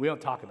 We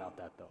don't talk about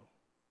that though.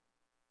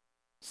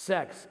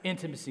 Sex,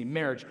 intimacy,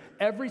 marriage,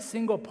 every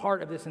single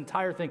part of this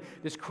entire thing,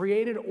 this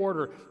created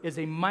order is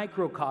a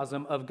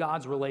microcosm of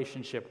God's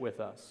relationship with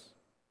us.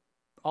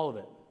 All of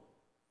it.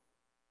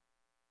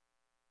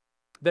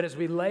 That as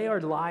we lay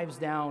our lives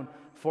down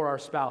for our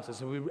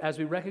spouses, as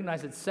we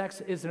recognize that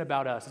sex isn't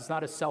about us, it's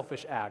not a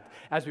selfish act,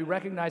 as we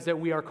recognize that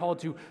we are called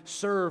to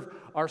serve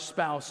our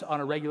spouse on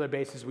a regular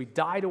basis, we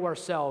die to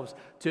ourselves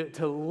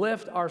to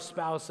lift our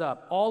spouse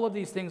up. All of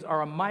these things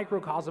are a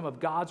microcosm of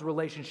God's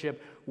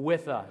relationship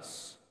with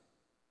us.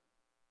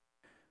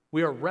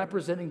 We are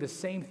representing the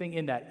same thing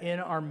in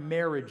our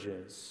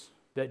marriages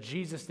that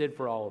Jesus did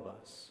for all of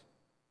us.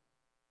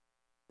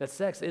 That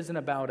sex isn't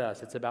about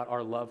us, it's about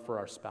our love for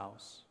our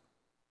spouse.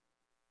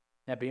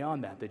 And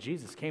beyond that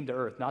Jesus came to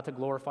earth not to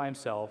glorify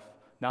himself,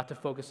 not to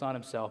focus on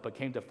himself, but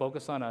came to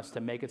focus on us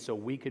to make it so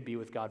we could be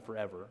with God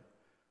forever,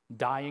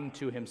 dying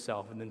to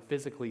himself and then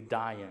physically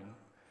dying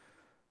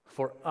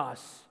for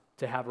us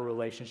to have a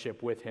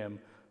relationship with him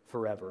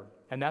forever.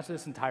 And that's what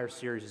this entire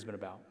series has been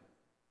about.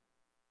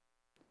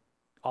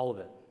 All of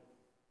it.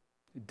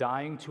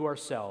 Dying to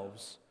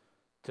ourselves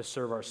to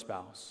serve our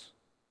spouse.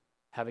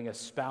 Having a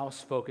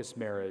spouse-focused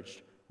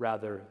marriage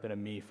rather than a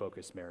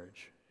me-focused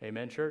marriage.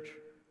 Amen, church?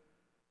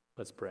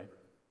 Let's pray.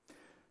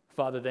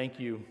 Father, thank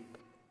you.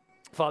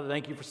 Father,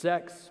 thank you for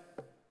sex.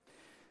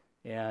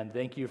 And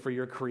thank you for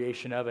your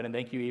creation of it. And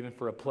thank you even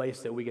for a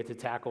place that we get to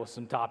tackle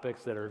some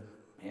topics that are,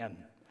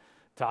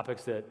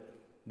 topics that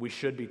we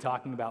should be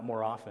talking about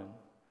more often.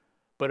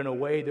 But in a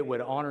way that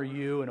would honor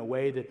you, in a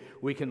way that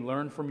we can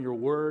learn from your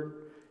word,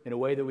 in a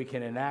way that we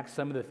can enact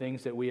some of the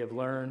things that we have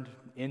learned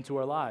into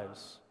our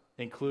lives,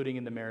 including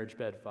in the marriage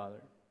bed,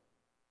 Father.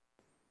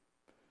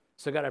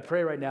 So God, I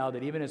pray right now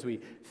that even as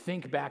we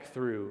think back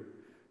through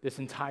this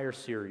entire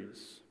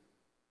series,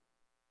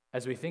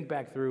 as we think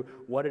back through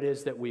what it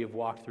is that we have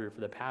walked through for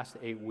the past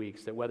 8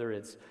 weeks, that whether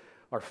it's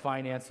our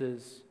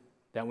finances,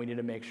 that we need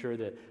to make sure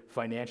that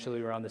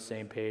financially we're on the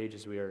same page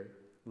as we are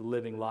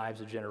living lives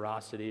of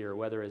generosity, or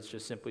whether it's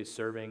just simply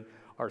serving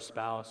our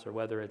spouse, or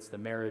whether it's the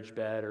marriage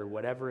bed, or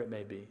whatever it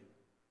may be.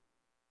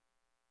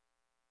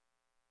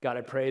 God,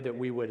 I pray that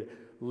we would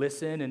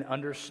listen and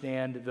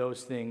understand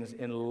those things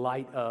in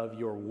light of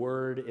your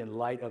word, in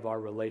light of our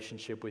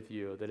relationship with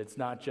you, that it's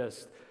not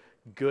just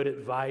good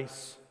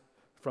advice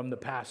from the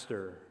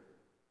pastor,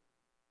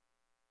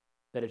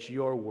 that it's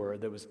your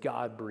word that was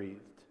God-breathed,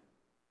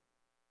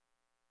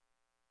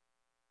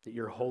 that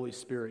your Holy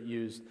Spirit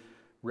used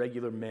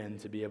regular men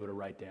to be able to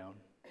write down.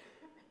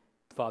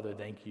 Father,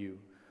 thank you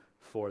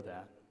for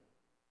that.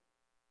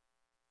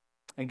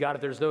 And God,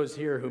 if there's those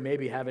here who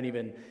maybe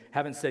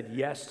haven't said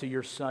yes to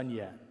your son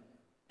yet,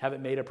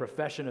 haven't made a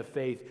profession of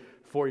faith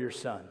for your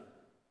son,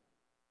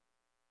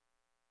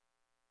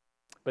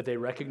 but they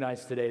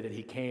recognize today that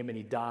he came and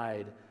he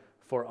died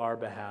for our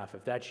behalf.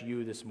 If that's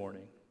you this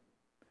morning,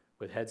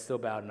 with head still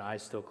bowed and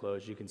eyes still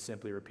closed, you can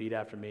simply repeat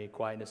after me,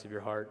 quietness of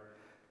your heart.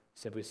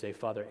 Simply say,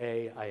 Father,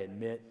 I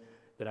admit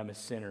that I'm a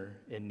sinner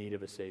in need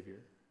of a Savior.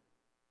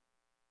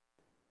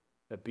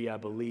 That B, I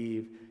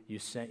believe you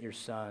sent your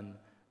son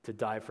to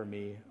die for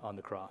me on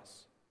the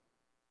cross,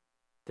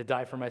 to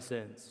die for my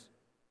sins,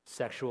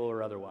 sexual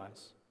or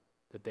otherwise,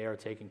 that they are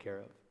taken care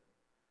of.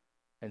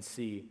 And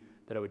C,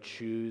 that I would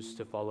choose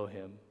to follow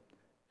him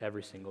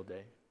every single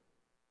day.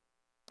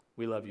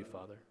 We love you,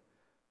 Father.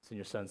 It's in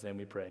your son's name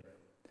we pray.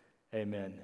 Amen.